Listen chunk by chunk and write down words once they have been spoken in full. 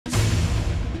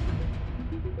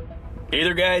Hey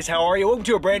there guys, how are you? Welcome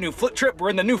to a brand new Flick trip. We're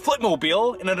in the new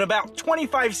Flickmobile, and in about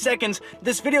 25 seconds,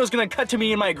 this video is gonna cut to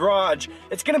me in my garage.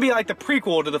 It's gonna be like the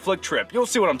prequel to the Flick trip. You'll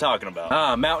see what I'm talking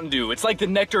about. Mountain Dew. It's like the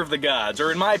nectar of the gods, or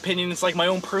in my opinion, it's like my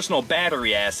own personal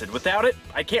battery acid. Without it,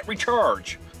 I can't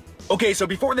recharge. Okay, so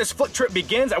before this Flick trip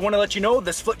begins, I wanna let you know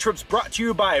this Flick trip's brought to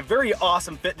you by a very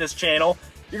awesome fitness channel.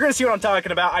 You're gonna see what I'm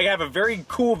talking about. I have a very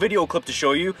cool video clip to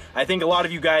show you. I think a lot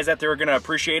of you guys out there are gonna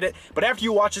appreciate it. But after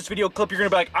you watch this video clip, you're gonna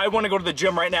be like, I wanna go to the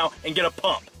gym right now and get a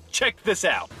pump. Check this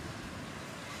out.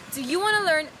 Do you wanna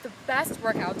learn the best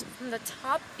workouts from the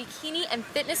top bikini and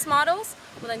fitness models?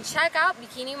 Well then check out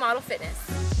Bikini Model Fitness.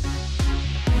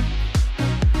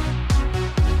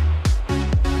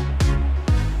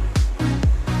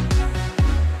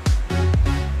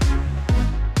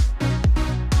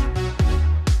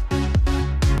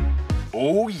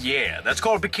 Oh yeah, that's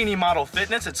called Bikini Model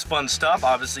Fitness. It's fun stuff.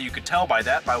 Obviously you could tell by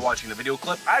that by watching the video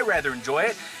clip. I rather enjoy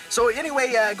it. So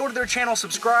anyway, go to their channel,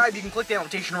 subscribe. You can click the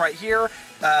annotation right here.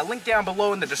 Link down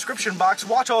below in the description box.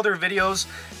 Watch all their videos.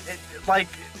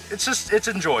 It's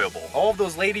enjoyable. All of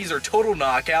those ladies are total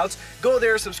knockouts. Go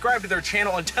there, subscribe to their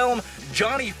channel, and tell them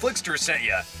Johnny Flickster sent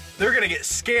you. They're gonna get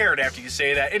scared after you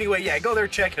say that. Anyway, yeah, go there,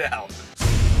 check it out.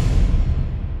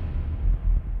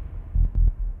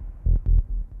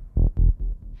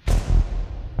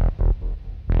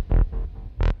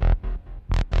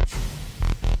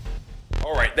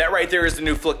 Alright, that right there is the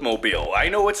new Flickmobile. I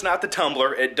know it's not the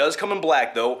Tumbler. It does come in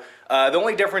black though. The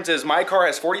only difference is my car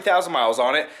has 40,000 miles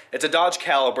on it. It's a Dodge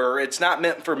Caliber. It's not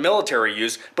meant for military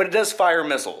use, but it does fire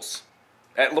missiles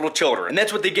at little children. And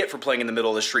that's what they get for playing in the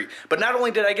middle of the street. But not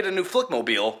only did I get a new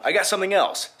Flickmobile, I got something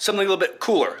else. Something a little bit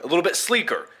cooler, a little bit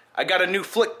sleeker. I got a new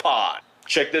Flick Pod.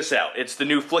 Check this out, it's the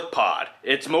new Flick Pod.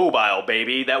 It's mobile,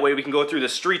 baby. That way we can go through the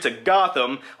streets of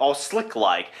Gotham all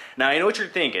slick-like. Now, I know what you're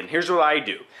thinking. Here's what I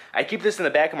do. I keep this in the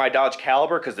back of my Dodge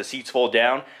Caliber because the seats fold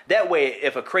down. That way,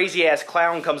 if a crazy-ass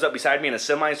clown comes up beside me in a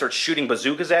semi and starts shooting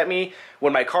bazookas at me,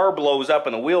 when my car blows up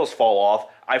and the wheels fall off,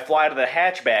 I fly to the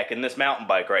hatchback in this mountain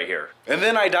bike right here. And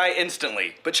then I die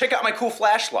instantly. But check out my cool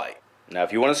flashlight. Now,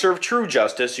 if you want to serve true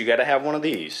justice, you gotta have one of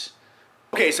these.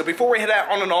 Okay, so before we head out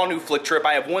on an all-new Flick trip,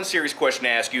 I have one serious question to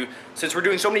ask you. Since we're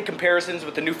doing so many comparisons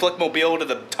with the new Flickmobile to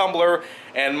the Tumbler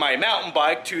and my mountain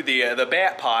bike to the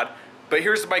Bat Pod, but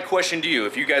here's my question to you.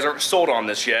 If you guys aren't sold on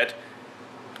this yet,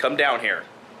 come down here.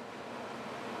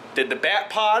 Did the Bat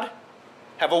Pod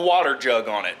have a water jug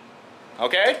on it?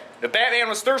 Okay? If Batman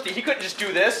was thirsty, he couldn't just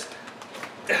do this.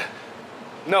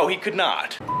 No, he could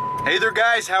not. Hey there,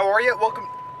 guys. How are you? Welcome.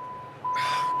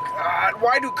 God,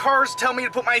 why do cars tell me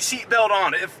to put my seatbelt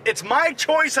on? If it's my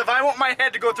choice if I want my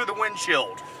head to go through the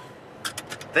windshield.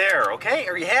 There, okay?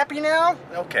 Are you happy now?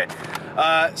 Okay.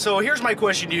 So here's my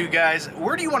question to you guys.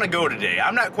 Where do you want to go today?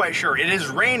 I'm not quite sure. It is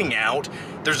raining out.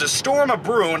 There's a storm a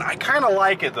brewing. I kind of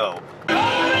like it though.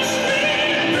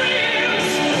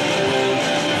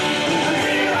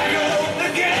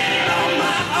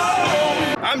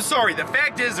 I'm sorry, the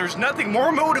fact is there's nothing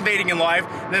more motivating in life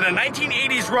than a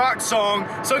 1980s rock song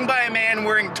sung by a man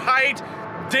wearing tight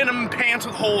denim pants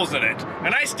with holes in it.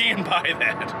 And I stand by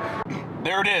that.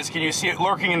 There it is. Can you see it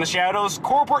lurking in the shadows?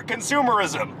 Corporate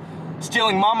consumerism.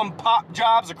 Stealing mom and pop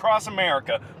jobs across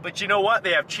America. But you know what?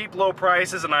 They have cheap, low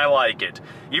prices and I like it.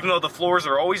 Even though the floors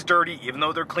are always dirty, even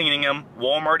though they're cleaning them,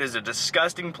 Walmart is a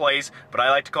disgusting place, but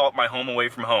I like to call it my home away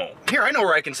from home. Here, I know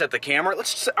where I can set the camera.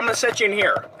 I'm gonna set you in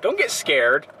here. Don't get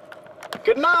scared.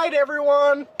 Good night,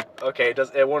 everyone. Okay,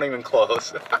 it won't even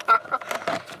close.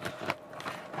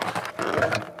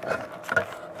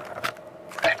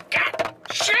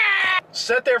 Shit!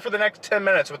 Sit there for the next 10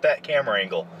 minutes with that camera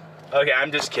angle. Okay,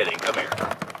 I'm just kidding. Come here.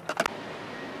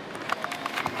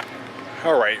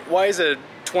 Alright, why is a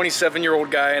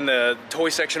 27-year-old guy in the toy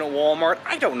section at Walmart?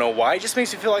 I don't know why. It just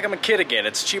makes me feel like I'm a kid again.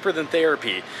 It's cheaper than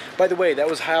therapy. By the way, that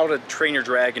was How to Train Your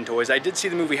Dragon toys. I did see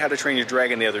the movie How to Train Your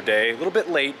Dragon the other day. A little bit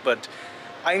late, but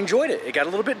I enjoyed it. It got a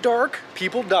little bit dark.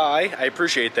 People die. I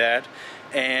appreciate that.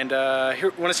 And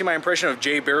here, want to see my impression of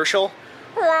Jay Baruchel?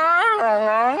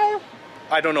 I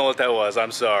don't know what that was.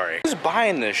 I'm sorry. Who's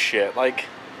buying this shit? Like,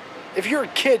 if you're a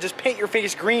kid, just paint your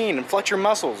face green and flex your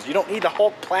muscles. You don't need the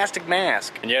Hulk plastic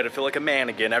mask. And yeah, to feel like a man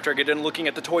again, after I get done looking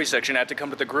at the toy section, I have to come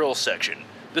to the grill section.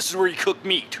 This is where you cook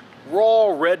meat. Raw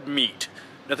red meat.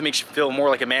 Nothing makes you feel more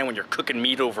like a man when you're cooking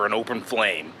meat over an open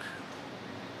flame.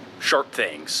 Sharp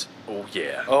things. Oh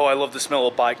yeah. Oh, I love the smell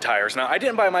of bike tires. Now, I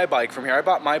didn't buy my bike from here. I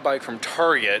bought my bike from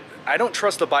Target. I don't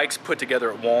trust the bikes put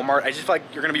together at Walmart. I just feel like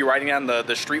you're gonna be riding down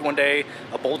the street one day,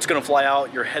 a bolt's gonna fly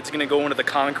out, your head's gonna go into the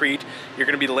concrete, you're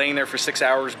gonna be laying there for 6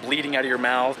 hours bleeding out of your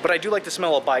mouth. But I do like the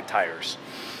smell of bike tires.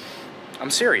 I'm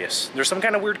serious. There's some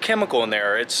kind of weird chemical in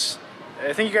there. It's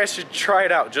I think you guys should try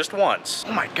it out just once.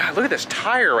 Oh my God, look at this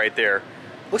tire right there.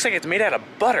 Looks like it's made out of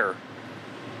butter.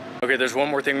 Okay, there's one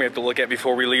more thing we have to look at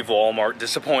before we leave Walmart.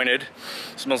 Disappointed.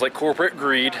 Smells like corporate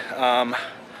greed.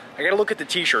 I gotta look at the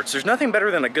t-shirts. There's nothing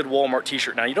better than a good Walmart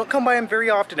t-shirt. Now, you don't come by them very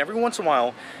often. Every once in a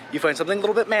while, you find something a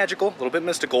little bit magical, a little bit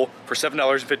mystical for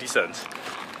 $7.50.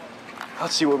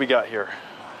 Let's see what we got here.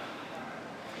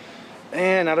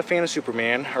 And not a fan of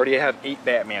Superman. Already have 8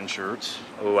 Batman shirts.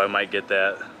 Oh, I might get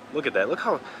that. Look at that. Look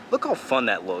how fun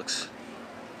that looks.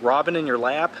 Robin in your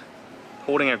lap,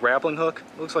 holding a grappling hook.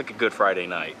 Looks like a good Friday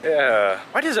night. Yeah.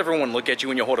 Why does everyone look at you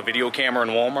when you hold a video camera in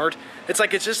Walmart? It's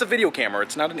like it's just a video camera.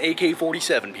 It's not an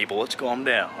AK-47, people. Let's calm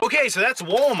down. Okay, so that's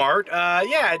Walmart.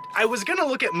 Yeah, I was gonna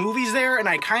look at movies there, and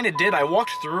I kind of did. I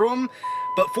walked through them,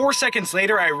 but 4 seconds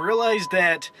later, I realized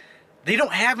that they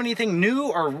don't have anything new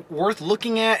or worth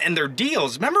looking at, and their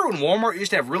deals. Remember when Walmart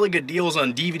used to have really good deals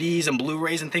on DVDs and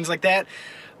Blu-rays and things like that?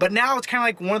 But now it's kind of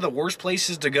like one of the worst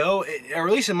places to go, or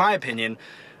at least in my opinion.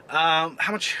 How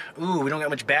much? Ooh, we don't got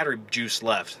much battery juice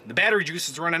left. The battery juice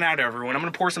is running out, everyone. I'm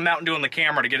gonna pour some Mountain Dew on the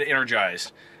camera to get it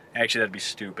energized. Actually, that'd be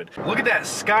stupid. Look at that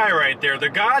sky right there. The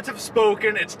gods have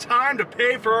spoken. It's time to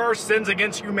pay for our sins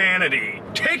against humanity.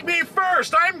 Take me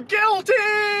first, I'm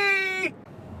guilty!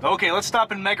 Okay, let's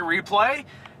stop in Mega Replay.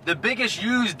 The biggest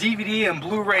used DVD and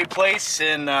Blu-ray place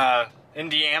in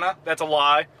Indiana. That's a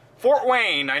lie. Fort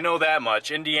Wayne, I know that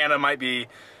much. Indiana might be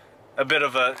a bit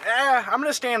of a, I'm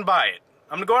gonna stand by it.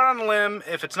 I'm gonna go out on a limb.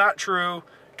 If it's not true,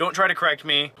 don't try to correct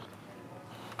me.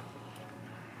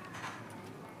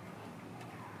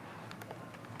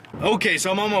 Okay, so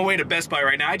I'm on my way to Best Buy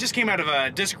right now. I just came out of a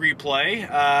disc replay,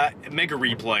 Mega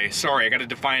Replay. Sorry, I gotta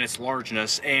define its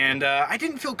largeness. And I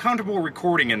didn't feel comfortable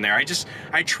recording in there.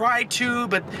 I tried to,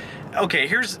 but okay,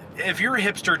 if you're a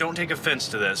hipster, don't take offense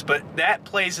to this, but that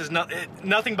place is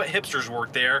nothing but hipsters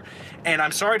work there. And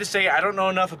I'm sorry to say, I don't know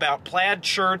enough about plaid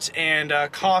shirts and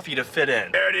coffee to fit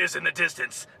in. There it is in the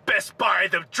distance. Best Buy,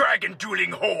 the dragon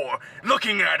dueling whore,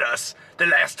 looking at us. The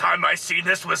last time I seen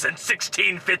this was in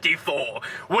 1654,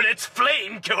 when its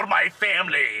flame killed my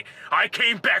family. I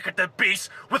came back at the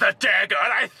beast with a dagger,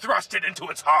 and I thrust it into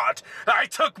its heart. I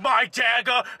took my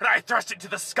dagger, and I thrust it to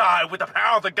the sky with the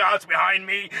power of the gods behind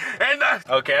me, and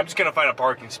Okay, I'm just gonna find a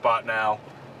parking spot now.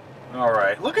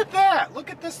 Alright, look at that!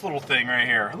 Look at this little thing right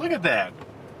here. Look at that.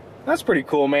 That's pretty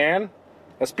cool, man.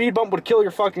 A speed bump would kill your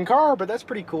fucking car, but that's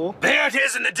pretty cool. There it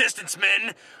is in the distance,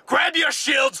 men! Grab your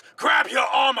shields, grab your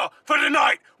armor, for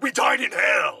tonight we dine in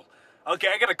hell! Okay,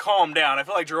 I gotta calm down. I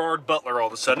feel like Gerard Butler all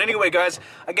of a sudden. Anyway, guys,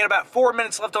 I got about 4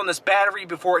 minutes left on this battery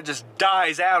before it just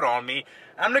dies out on me.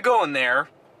 I'm gonna go in there,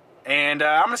 and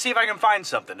I'm gonna see if I can find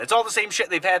something. It's all the same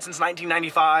shit they've had since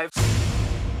 1995.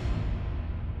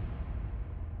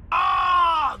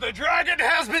 Ah! The dragon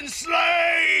has been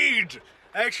slayed!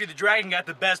 Actually, the dragon got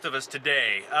the best of us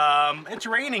today. It's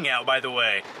raining out, by the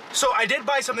way. So I did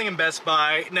buy something in Best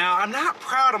Buy. Now, I'm not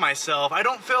proud of myself. I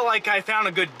don't feel like I found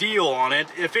a good deal on it.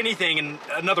 If anything, in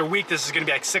another week, this is gonna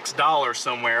be like $6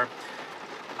 somewhere.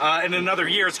 In another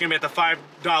year, it's gonna be at the $5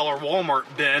 Walmart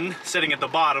bin, sitting at the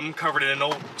bottom, covered in an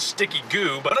old sticky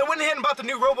goo. But I went ahead and bought the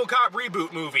new RoboCop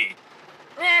reboot movie.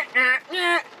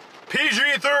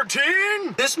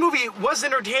 PG-13? This movie was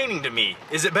entertaining to me.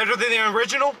 Is it better than the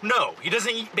original? No, he doesn't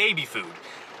eat baby food.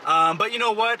 But you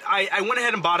know what? I went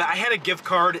ahead and bought it. I had a gift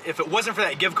card. If it wasn't for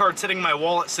that gift card sitting in my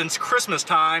wallet since Christmas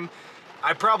time,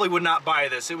 I probably would not buy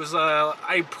this. It was,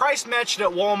 I price matched it at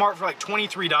Walmart for like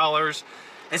 $23.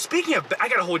 And speaking of, I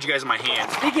gotta hold you guys in my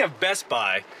hand. Speaking of Best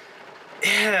Buy,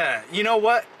 yeah, you know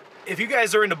what? If you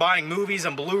guys are into buying movies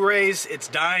and Blu-rays, it's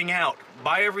dying out.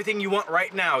 Buy everything you want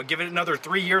right now. Give it another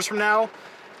 3 years from now,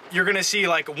 you're gonna see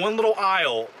like one little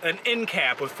aisle, an end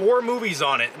cap with 4 movies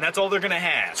on it, and that's all they're gonna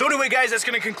have. So anyway, guys, that's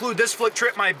gonna conclude this flick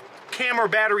trip. My camera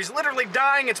battery's literally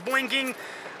dying, it's blinking.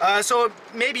 So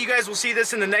maybe you guys will see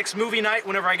this in the next movie night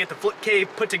whenever I get the Flick Cave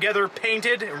put together,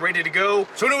 painted, and ready to go.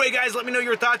 So anyway, guys, let me know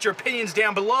your thoughts, your opinions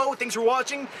down below. Thanks for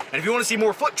watching. And if you want to see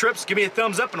more Flick trips, give me a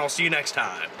thumbs up, and I'll see you next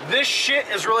time. This shit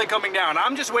is really coming down.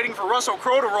 I'm just waiting for Russell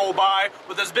Crowe to roll by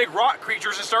with his big rock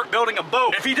creatures and start building a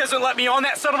boat. If he doesn't let me on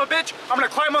that son of a bitch, I'm gonna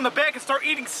climb on the back and start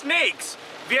eating snakes.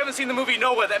 If you haven't seen the movie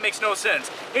Noah, that makes no sense.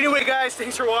 Anyway, guys,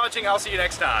 thanks for watching. I'll see you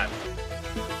next time.